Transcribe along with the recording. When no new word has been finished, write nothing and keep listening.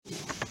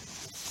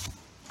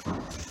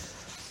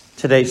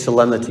Today's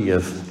Solemnity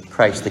of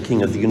Christ, the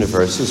King of the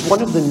Universe, is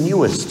one of the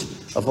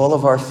newest of all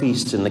of our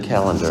feasts in the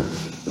calendar.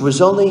 It was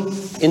only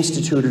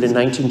instituted in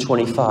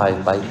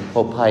 1925 by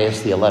Pope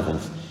Pius XI,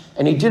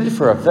 and he did it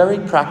for a very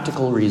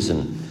practical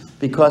reason,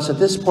 because at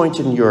this point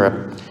in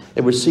Europe,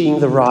 they were seeing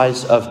the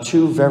rise of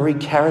two very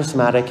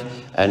charismatic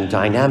and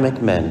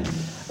dynamic men,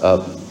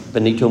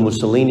 Benito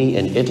Mussolini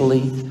in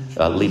Italy,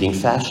 leading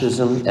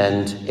fascism,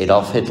 and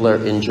Adolf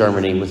Hitler in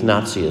Germany with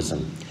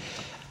Nazism.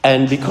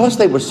 And because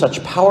they were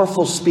such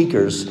powerful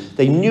speakers,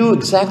 they knew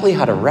exactly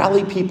how to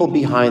rally people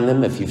behind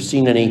them. If you've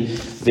seen any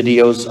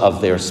videos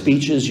of their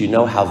speeches, you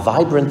know how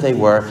vibrant they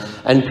were.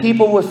 And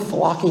people were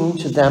flocking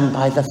to them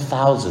by the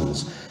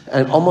thousands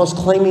and almost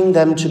claiming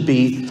them to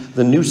be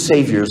the new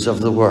saviors of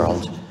the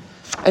world.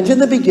 And in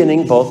the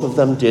beginning, both of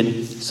them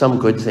did some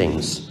good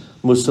things.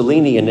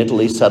 Mussolini in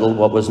Italy settled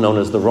what was known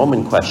as the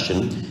Roman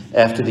question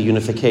after the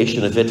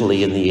unification of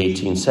Italy in the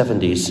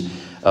 1870s.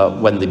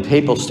 When the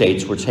papal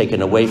states were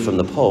taken away from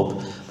the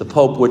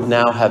Pope would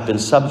now have been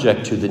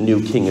subject to the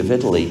new King of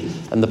Italy,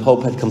 and the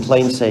Pope had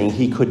complained, saying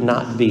he could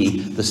not be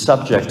the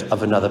subject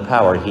of another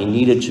power. He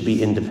needed to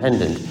be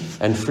independent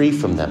and free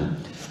from them.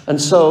 And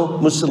so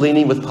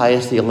Mussolini with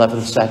Pius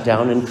XI sat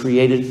down and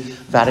created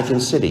Vatican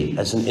City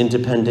as an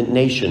independent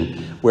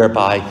nation,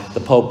 whereby the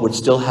Pope would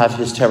still have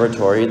his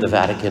territory, the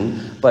Vatican,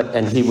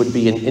 and he would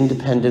be an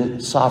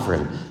independent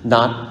sovereign,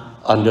 not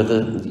under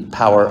the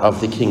power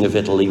of the King of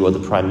Italy or the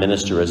Prime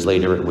Minister, as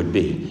later it would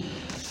be.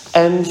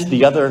 And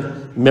the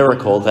other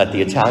miracle that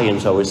the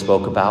Italians always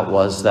spoke about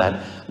was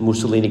that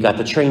Mussolini got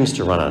the trains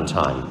to run on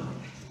time.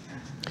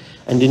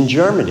 And in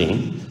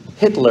Germany,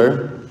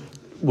 Hitler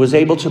was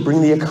able to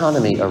bring the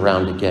economy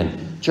around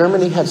again.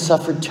 Germany had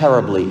suffered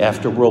terribly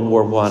after World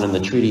War I and the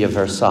Treaty of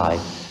Versailles,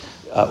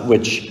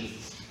 which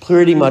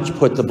pretty much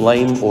put the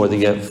blame or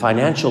the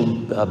financial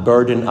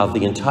burden of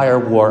the entire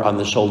war on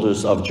the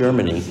shoulders of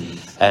Germany.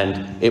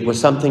 And it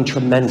was something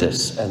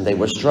tremendous, and they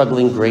were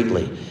struggling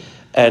greatly.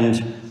 And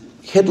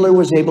Hitler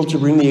was able to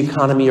bring the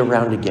economy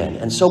around again.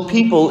 And so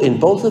people in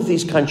both of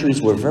these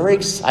countries were very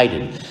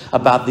excited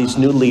about these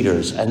new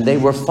leaders, and they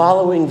were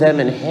following them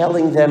and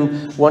hailing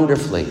them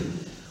wonderfully.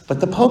 But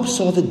the Pope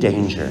saw the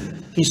danger.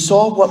 He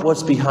saw what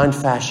was behind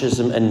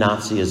fascism and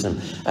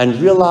Nazism and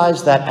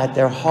realized that at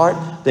their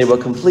heart, they were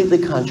completely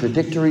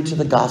contradictory to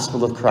the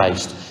gospel of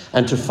Christ.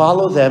 And to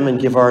follow them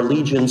and give our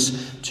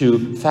allegiance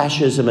to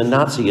fascism and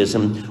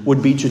Nazism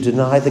would be to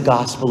deny the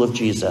gospel of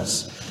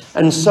Jesus.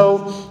 And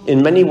so,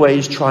 in many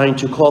ways, trying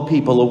to call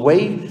people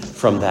away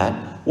from that,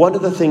 one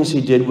of the things he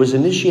did was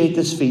initiate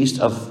this feast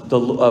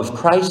of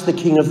Christ, the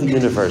King of the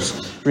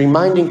Universe,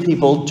 reminding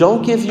people,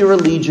 don't give your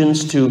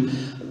allegiance to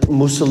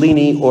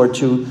Mussolini or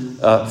to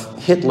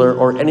Hitler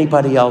or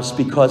anybody else,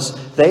 because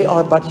they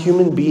are but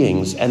human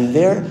beings, and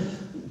their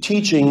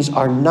teachings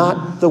are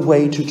not the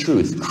way to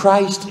truth.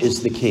 Christ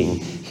is the King.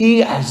 He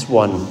has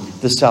won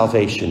the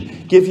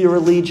salvation. Give your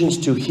allegiance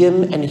to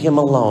him and him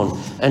alone,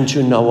 and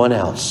to no one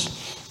else.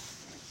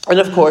 And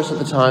of course, at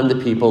the time, the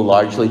people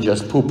largely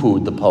just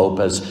poo-pooed the Pope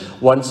as,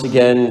 once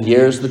again,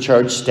 here's the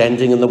church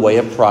standing in the way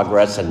of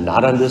progress and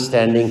not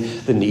understanding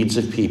the needs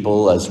of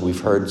people, as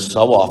we've heard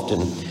so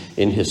often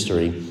in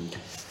history.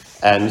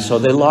 And so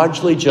they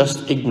largely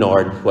just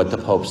ignored what the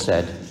Pope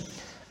said.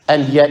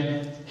 And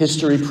yet,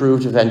 history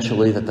proved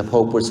eventually that the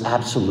Pope was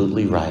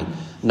absolutely right.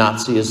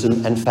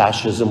 Nazism and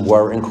fascism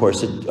were,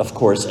 of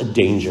course, a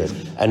danger,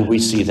 and we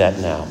see that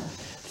now.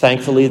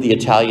 Thankfully, the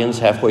Italians,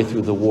 halfway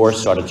through the war,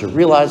 started to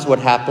realize what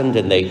happened,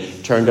 and they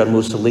turned on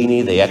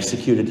Mussolini, they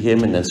executed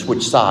him, and then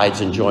switched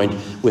sides and joined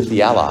with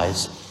the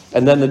Allies.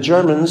 And then the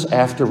Germans,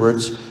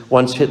 afterwards,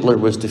 once Hitler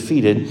was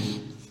defeated,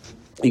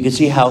 you can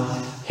see how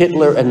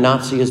Hitler and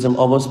Nazism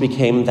almost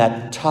became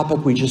that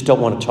topic we just don't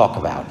want to talk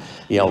about.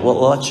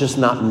 Well, let's just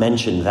not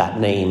mention that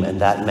name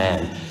and that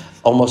man.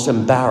 Almost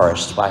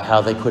embarrassed by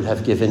how they could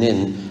have given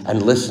in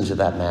and listened to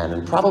that man.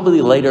 And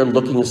probably later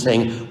looking and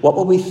saying, what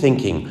were we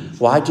thinking?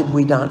 Why did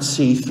we not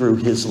see through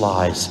his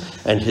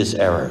lies and his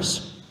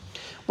errors?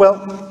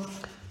 Well,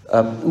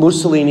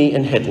 Mussolini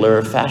and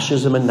Hitler,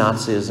 fascism and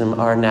Nazism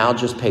are now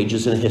just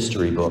pages in a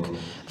history book.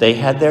 They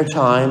had their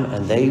time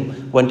and they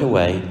went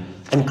away.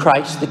 And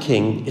Christ the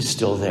King is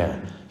still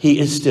there. He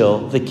is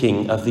still the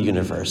King of the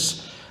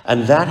universe.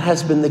 And that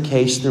has been the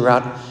case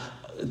throughout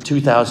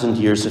 2,000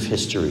 years of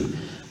history,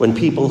 when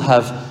people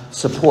have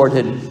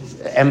supported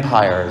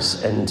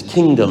empires and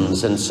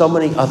kingdoms and so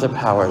many other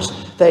powers.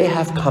 They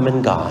have come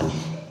and gone,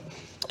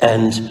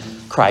 and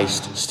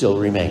Christ still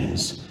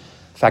remains.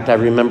 In fact, I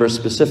remember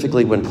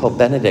specifically when Pope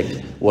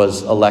Benedict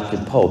was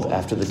elected Pope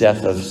after the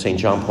death of St.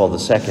 John Paul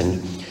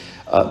II,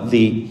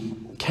 the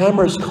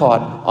cameras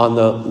caught on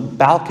the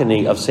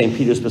balcony of St.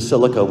 Peter's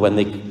Basilica when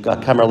the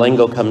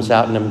Camerlengo comes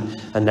out and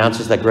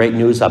announces that great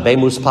news,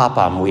 Habemus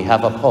Papam, we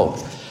have a Pope.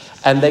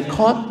 And they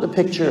caught the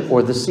picture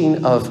or the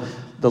scene of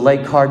the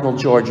late Cardinal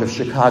George of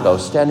Chicago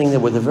standing there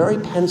with a very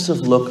pensive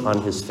look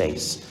on his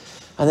face.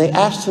 And they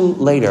asked him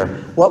later,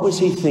 what was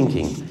he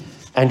thinking?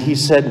 And he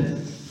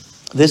said,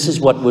 this is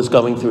what was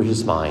going through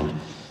his mind.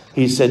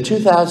 He said,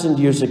 2,000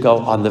 years ago,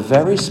 on the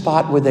very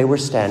spot where they were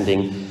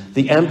standing,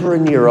 the Emperor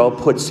Nero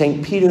put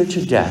St. Peter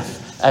to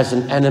death as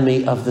an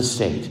enemy of the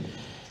state.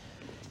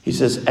 He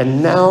says,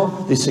 and now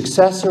the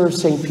successor of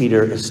St.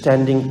 Peter is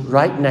standing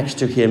right next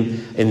to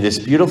him in this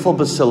beautiful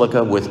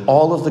basilica with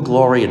all of the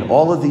glory and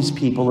all of these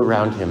people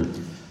around him.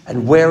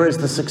 And where is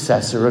the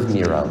successor of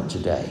Nero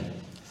today?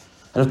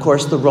 And of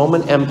course, the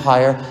Roman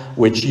Empire,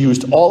 which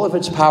used all of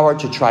its power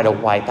to try to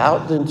wipe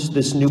out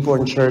this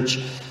newborn church,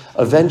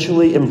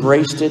 eventually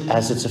embraced it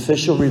as its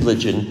official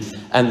religion.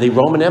 And the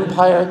Roman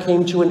Empire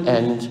came to an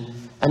end,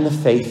 and the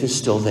faith is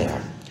still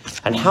there.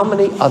 And how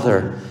many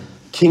other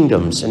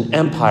kingdoms and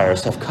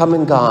empires have come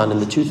and gone in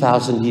the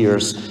 2,000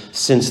 years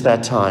since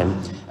that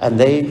time, and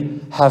they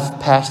have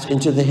passed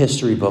into the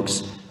history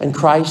books, and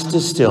Christ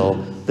is still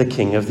the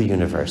King of the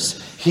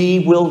universe. He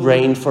will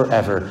reign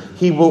forever.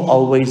 He will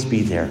always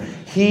be there.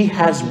 He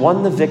has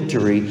won the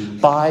victory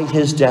by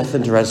his death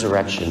and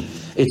resurrection.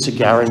 It's a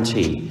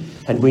guarantee.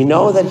 And we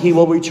know that he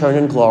will return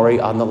in glory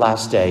on the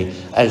last day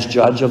as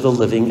judge of the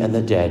living and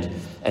the dead.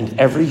 And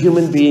every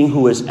human being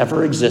who has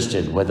ever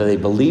existed, whether they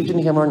believed in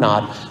him or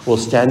not, will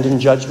stand in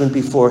judgment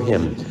before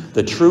him,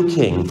 the true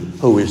King,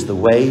 who is the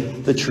way,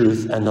 the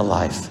truth, and the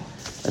life.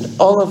 And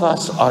all of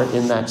us are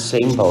in that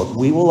same boat.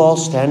 We will all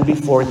stand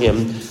before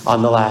him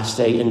on the last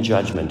day in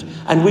judgment.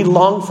 And we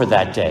long for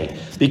that day,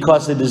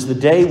 because it is the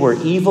day where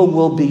evil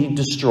will be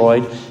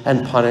destroyed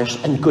and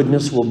punished, and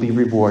goodness will be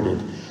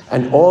rewarded.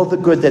 And all the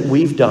good that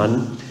we've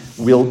done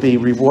will be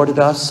rewarded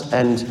us.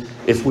 And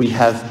if we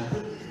have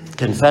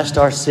confessed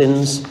our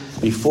sins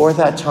before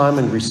that time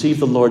and received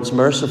the Lord's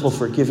merciful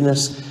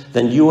forgiveness,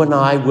 then you and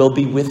I will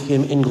be with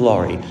him in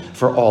glory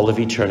for all of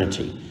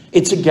eternity.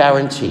 It's a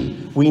guarantee.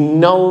 We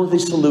know the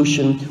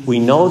solution. We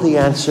know the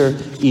answer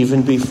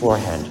even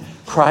beforehand.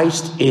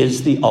 Christ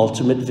is the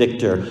ultimate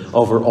victor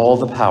over all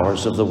the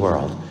powers of the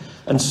world.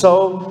 And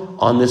so,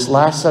 on this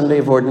last Sunday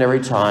of Ordinary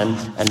Time,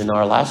 and in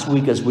our last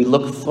week, as we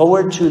look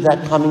forward to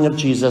that coming of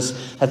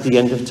Jesus at the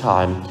end of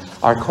time,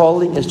 our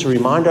calling is to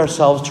remind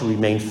ourselves to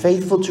remain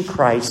faithful to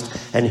Christ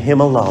and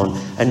him alone,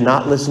 and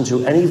not listen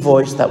to any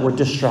voice that would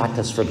distract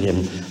us from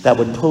him, that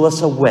would pull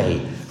us away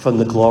from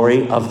the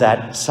glory of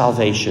that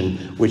salvation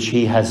which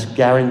he has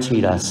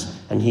guaranteed us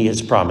and he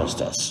has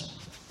promised us.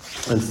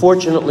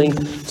 Unfortunately,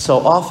 so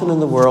often in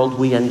the world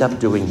we end up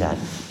doing that.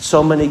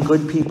 So many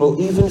good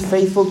people, even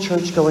faithful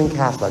church-going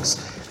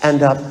Catholics,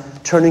 end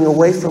up turning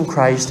away from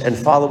Christ and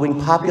following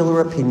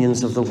popular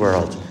opinions of the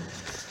world.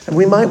 And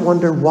we might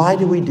wonder, why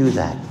do we do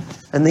that?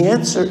 And the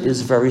answer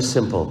is very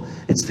simple.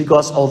 It's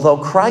because although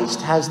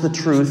Christ has the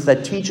truth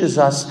that teaches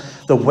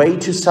us the way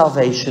to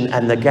salvation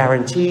and the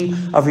guarantee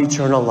of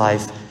eternal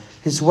life,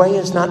 his way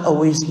is not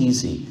always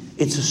easy.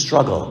 It's a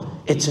struggle.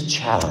 It's a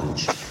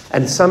challenge.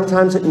 And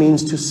sometimes it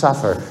means to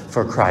suffer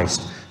for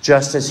Christ,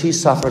 just as he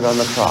suffered on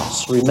the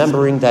cross,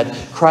 remembering that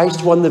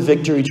Christ won the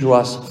victory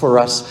for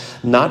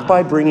us, not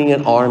by bringing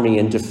an army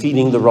and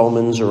defeating the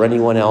Romans or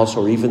anyone else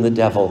or even the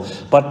devil,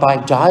 but by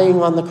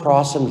dying on the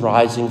cross and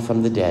rising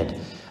from the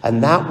dead.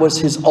 And that was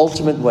his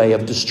ultimate way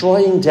of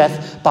destroying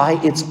death by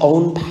its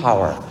own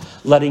power,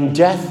 letting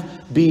death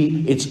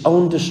be its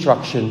own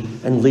destruction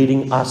and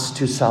leading us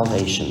to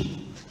salvation.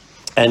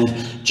 And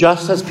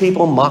just as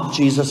people mock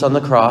Jesus on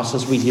the cross,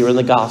 as we hear in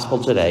the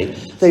gospel today,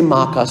 they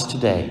mock us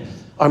today.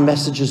 Our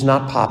message is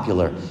not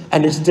popular,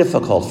 and it's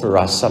difficult for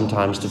us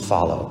sometimes to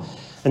follow.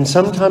 And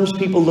sometimes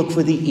people look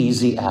for the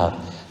easy out.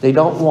 They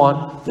don't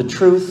want the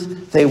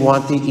truth, they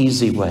want the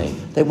easy way.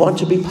 They want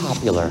to be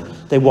popular,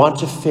 they want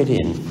to fit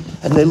in.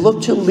 And they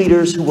look to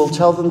leaders who will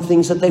tell them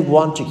things that they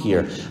want to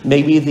hear.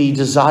 Maybe the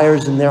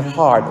desires in their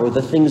heart or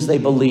the things they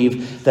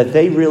believe that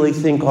they really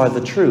think are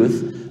the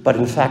truth, but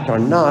in fact are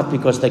not,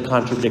 because they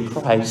contradict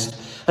Christ.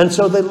 And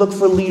so they look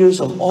for leaders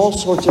of all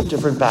sorts of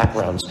different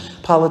backgrounds,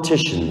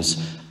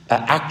 politicians,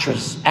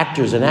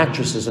 actors and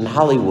actresses in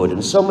Hollywood,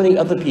 and so many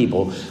other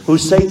people who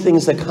say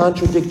things that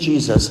contradict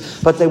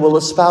Jesus, but they will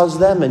espouse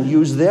them and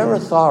use their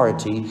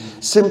authority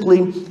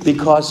simply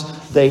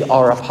because they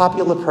are a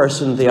popular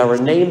person. They are a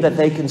name that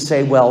they can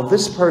say, well,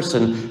 this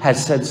person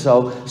has said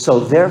so, so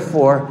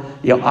therefore,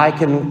 I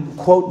can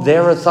quote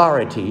their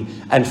authority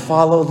and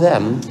follow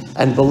them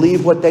and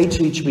believe what they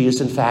teach me is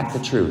in fact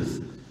the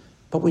truth.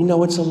 But we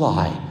know it's a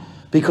lie,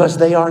 because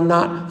they are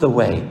not the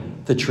way,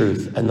 the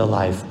truth, and the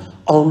life.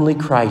 Only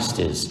Christ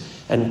is.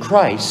 And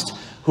Christ,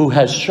 who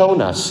has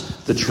shown us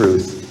the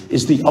truth,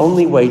 is the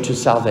only way to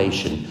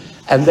salvation.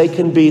 And they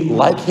can be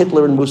like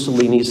Hitler and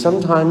Mussolini.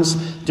 Sometimes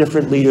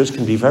different leaders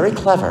can be very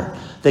clever.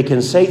 They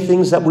can say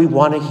things that we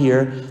want to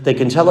hear. They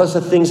can tell us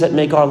the things that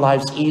make our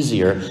lives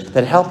easier,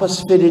 that help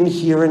us fit in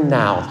here and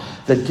now,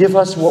 that give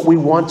us what we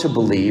want to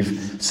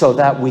believe so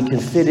that we can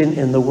fit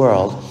in the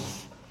world.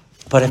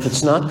 But if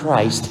it's not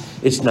Christ,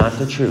 it's not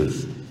the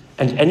truth.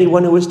 And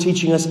anyone who is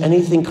teaching us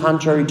anything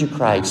contrary to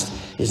Christ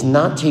is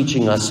not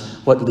teaching us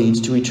what leads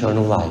to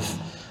eternal life.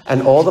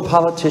 And all the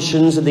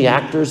politicians and the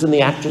actors and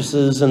the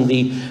actresses and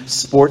the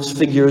sports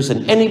figures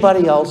and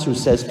anybody else who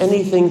says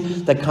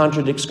anything that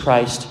contradicts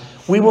Christ,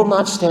 we will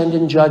not stand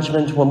in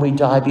judgment when we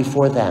die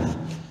before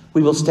them.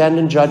 We will stand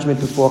in judgment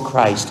before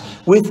Christ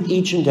with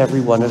each and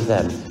every one of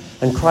them.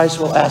 And Christ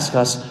will ask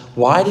us,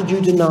 why did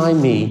you deny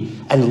me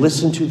and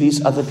listen to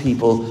these other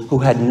people who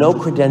had no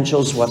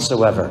credentials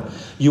whatsoever?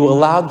 You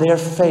allowed their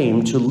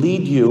fame to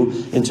lead you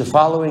into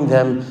following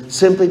them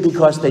simply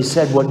because they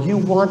said what you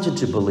wanted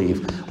to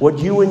believe, what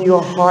you in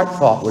your heart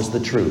thought was the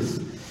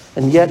truth.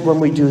 And yet when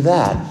we do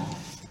that,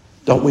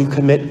 don't we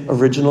commit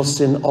original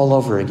sin all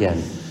over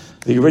again?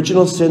 The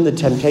original sin, the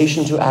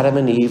temptation to Adam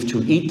and Eve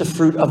to eat the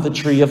fruit of the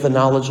tree of the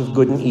knowledge of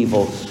good and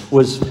evil,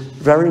 was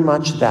very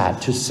much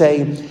that, to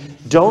say,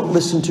 don't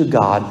listen to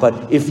God,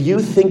 but if you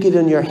think it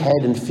in your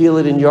head and feel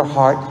it in your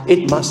heart,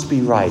 it must be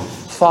right.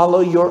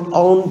 Follow your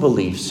own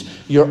beliefs,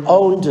 your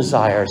own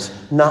desires,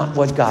 not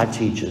what God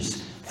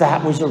teaches.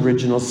 That was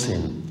original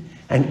sin.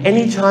 And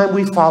anytime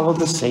we follow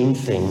the same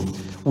thing,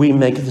 we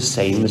make the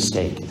same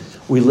mistake.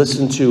 We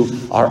listen to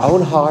our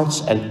own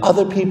hearts and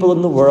other people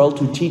in the world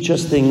who teach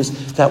us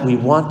things that we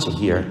want to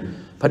hear,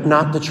 but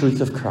not the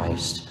truth of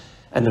Christ.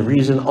 And the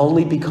reason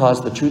only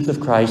because the truth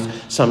of Christ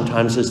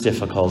sometimes is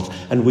difficult,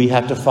 and we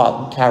have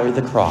to carry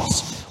the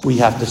cross. We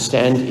have to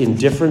stand in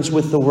difference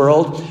with the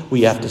world.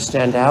 We have to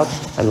stand out,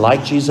 and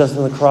like Jesus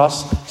on the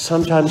cross,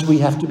 sometimes we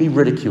have to be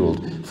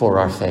ridiculed for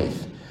our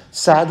faith.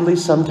 Sadly,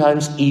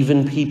 sometimes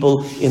even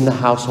people in the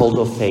household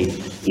of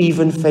faith,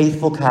 even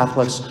faithful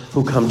Catholics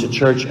who come to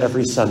church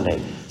every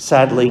Sunday.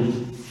 Sadly,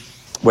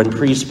 when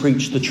priests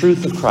preach the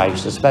truth of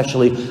Christ,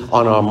 especially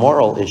on our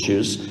moral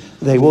issues,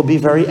 they will be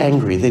very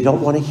angry. They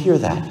don't want to hear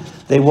that.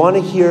 They want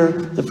to hear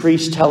the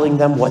priest telling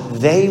them what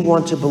they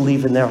want to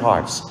believe in their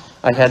hearts.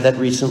 I had that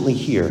recently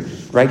here,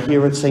 right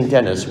here at St.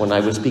 Denis, when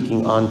I was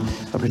speaking on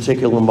a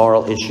particular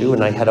moral issue,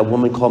 and I had a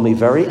woman call me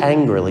very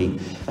angrily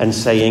and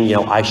saying,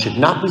 I should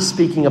not be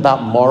speaking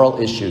about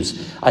moral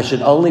issues. I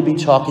should only be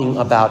talking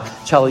about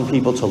telling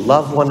people to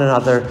love one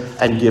another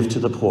and give to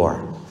the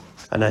poor.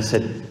 And I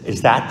said,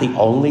 is that the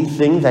only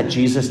thing that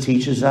Jesus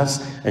teaches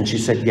us? And she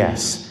said,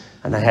 yes.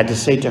 And I had to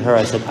say to her,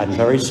 I said, I'm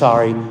very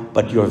sorry,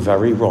 but you're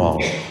very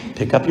wrong.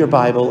 Pick up your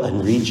Bible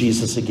and read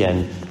Jesus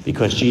again,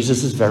 because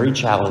Jesus is very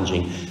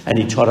challenging, and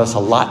he taught us a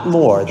lot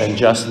more than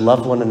just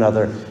love one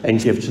another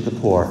and give to the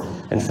poor.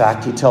 In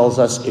fact, he tells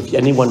us, if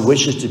anyone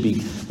wishes to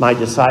be my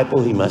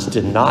disciple, he must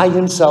deny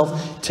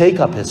himself, take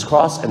up his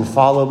cross, and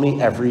follow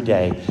me every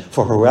day.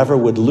 For whoever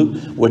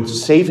would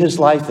save his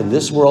life in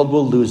this world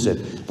will lose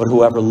it, but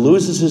whoever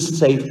loses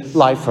his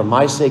life for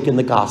my sake in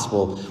the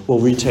gospel will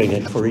retain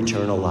it for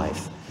eternal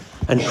life.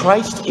 And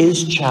Christ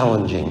is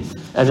challenging.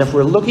 And if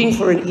we're looking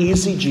for an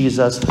easy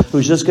Jesus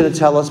who's just going to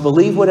tell us,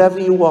 believe whatever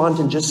you want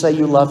and just say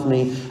you love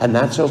me, and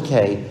that's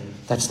okay,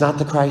 that's not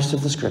the Christ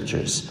of the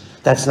Scriptures.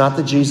 That's not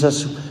the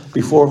Jesus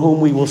before whom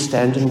we will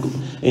stand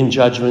in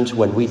judgment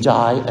when we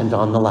die and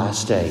on the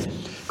last day.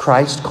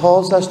 Christ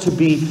calls us to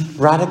be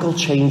radical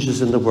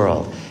changes in the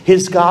world.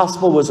 His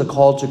gospel was a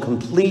call to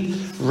complete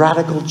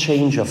radical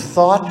change of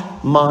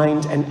thought,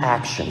 mind, and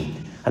action.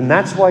 And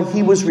that's why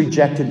he was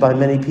rejected by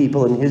many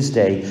people in his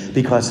day,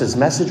 because his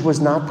message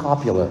was not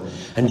popular.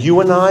 And you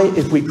and I,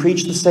 if we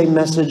preach the same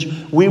message,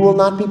 we will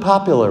not be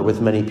popular with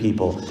many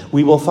people.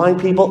 We will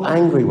find people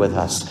angry with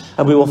us,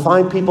 and we will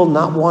find people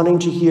not wanting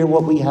to hear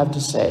what we have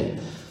to say.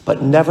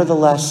 But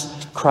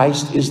nevertheless,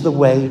 Christ is the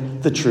way,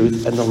 the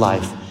truth, and the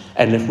life.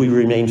 And if we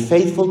remain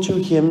faithful to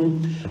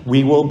him,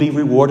 we will be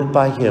rewarded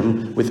by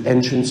him with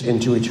entrance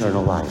into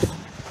eternal life.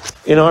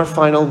 In our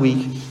final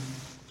week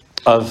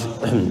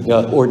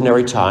of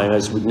ordinary time,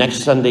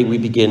 next Sunday we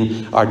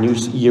begin our new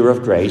year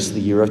of grace, the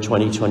year of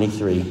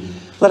 2023.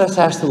 Let us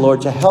ask the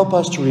Lord to help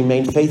us to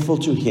remain faithful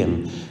to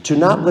him, to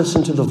not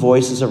listen to the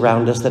voices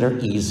around us that are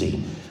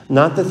easy,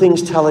 not the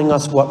things telling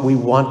us what we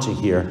want to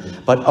hear,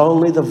 but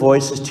only the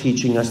voices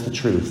teaching us the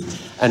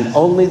truth. And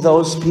only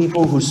those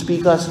people who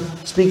speak to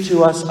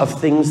us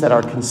of things that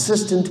are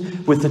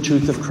consistent with the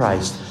truth of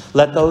Christ.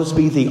 Let those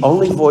be the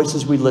only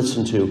voices we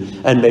listen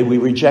to, and may we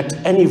reject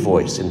any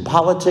voice in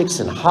politics,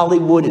 in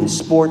Hollywood, in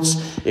sports,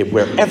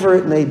 wherever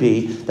it may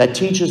be, that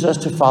teaches us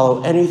to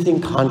follow anything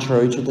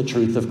contrary to the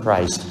truth of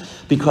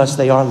Christ, because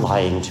they are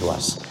lying to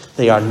us.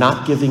 They are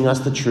not giving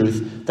us the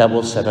truth that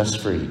will set us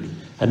free.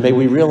 And may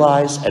we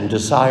realize and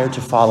desire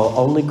to follow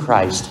only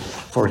Christ,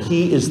 for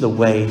he is the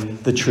way,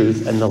 the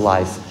truth, and the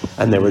life.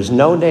 And there is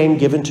no name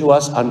given to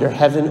us under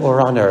heaven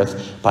or on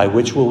earth by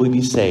which will we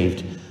be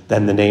saved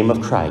than the name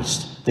of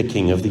Christ, the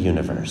King of the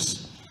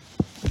universe.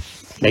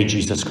 May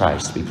Jesus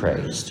Christ be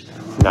praised,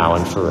 now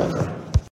and forever.